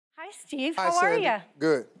Steve. Hi, How are Sandy. you?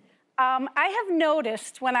 Good. I have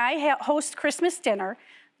noticed when I host Christmas dinner,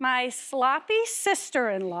 my sloppy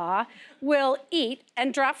sister-in-law will eat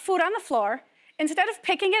and drop food on the floor. Instead of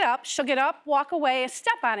picking it up, she'll get up, walk away,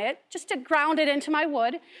 step on it, just to ground it into my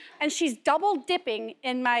wood. And she's double dipping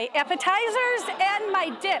in my appetizers and my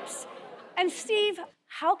dips. And Steve,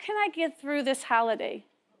 how can I get through this holiday?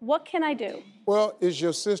 What can I do? Well, is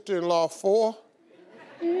your sister-in-law 4?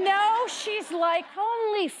 No, she's like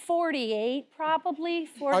only 48, probably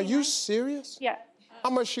 49. Are you serious? Yeah. How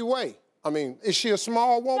much she weigh? I mean, is she a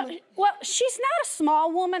small woman? Well, she's not a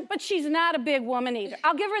small woman, but she's not a big woman either.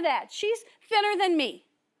 I'll give her that. She's thinner than me.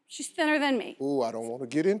 She's thinner than me. Ooh, I don't want to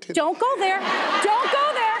get into that. Don't go there. Don't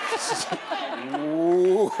go there.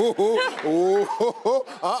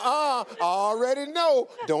 I already know.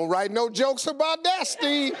 Don't write no jokes about that,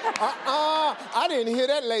 Steve. I didn't hear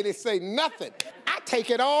that lady say nothing. I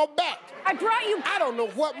take it all back. I brought you. I don't know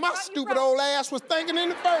what my stupid old ass was thinking in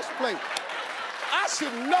the first place. I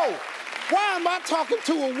should know. Why am I talking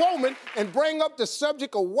to a woman and bring up the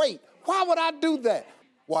subject of weight? Why would I do that?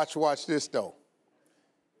 Watch this, though.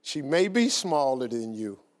 She may be smaller than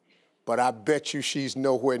you, but I bet you she's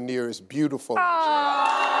nowhere near as beautiful as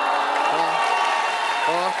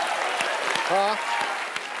you.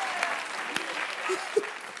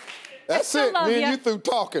 That's it. Me and you through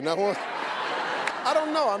talking. I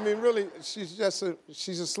don't know. I mean, really, she's a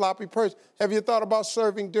sloppy person. Have you thought about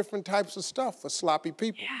serving different types of stuff for sloppy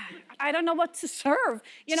people? Yeah, I don't know what to serve.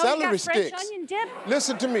 You know, celery you got sticks. French onion dip.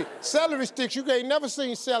 Listen to me. Celery sticks, you ain't never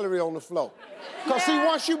seen celery on the floor. Because, see,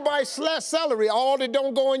 once you bite celery, all that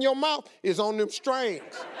don't go in your mouth is on them strings.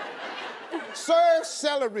 Serve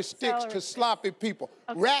celery sticks to sloppy people.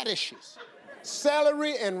 Okay. Radishes.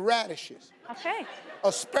 Celery and radishes. Okay.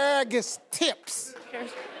 Asparagus tips.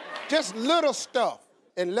 Just little stuff,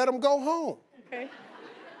 and let them go home. Okay.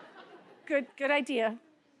 Good idea.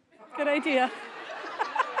 Good idea.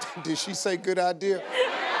 Did she say good idea?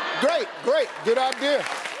 Great, good idea.